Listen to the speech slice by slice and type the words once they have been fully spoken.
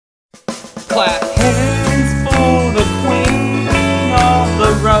Clap hands for the queen of the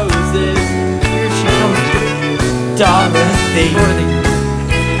roses. Here she comes, Dorothy.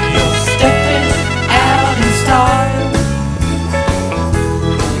 You're stepping out in style.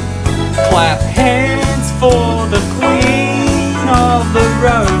 Clap hands for the queen of the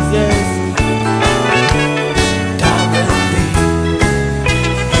roses. Dorothy,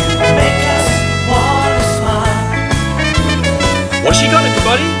 you make us wanna smile. What she got,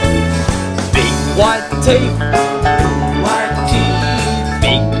 everybody? Big white teeth,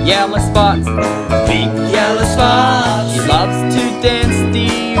 big yellow spots, big yellow spots. She loves to dance the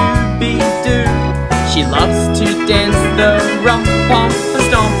ooby-doo. She loves to dance the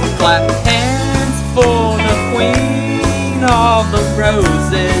rum-pum-a-stomp. Clap hands for the queen of the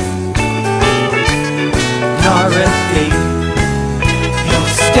roses. Dorothy,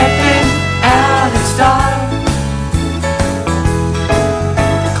 you're stepping out in style.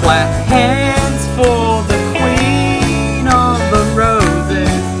 Clap hands for the queen of the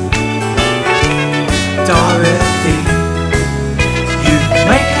roses. Dorothy, you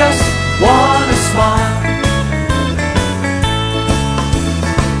make us wanna smile.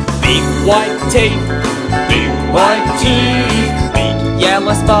 Big white teeth, big white teeth, big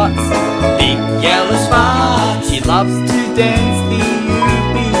yellow spots, big yellow spots. She loves to dance the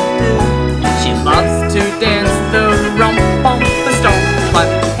ooby-doo. She loves to dance the rum-pum-a-stomp.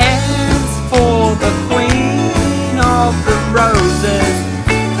 Clap hands for the queen of the roses.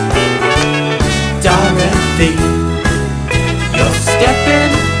 Dorothy, you're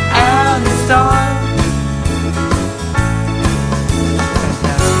stepping out in style.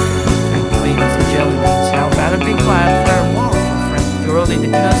 How about a big clap for our wonderful friend Dorothy, the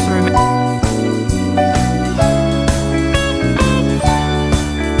nursery man?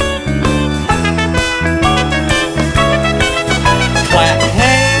 Clap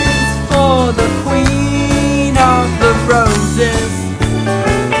hands for the queen of the roses.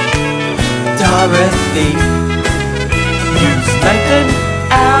 Dorothy, you're stepping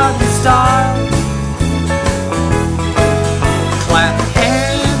out in style. Clap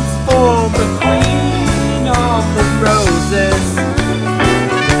hands for the queen of the roses.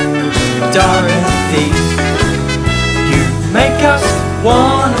 Dorothy, you make us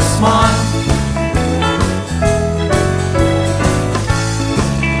wanna smile.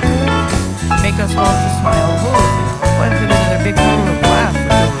 Make us want to smile. Let's do another big round of applause for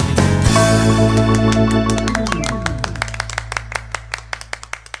Dorothy.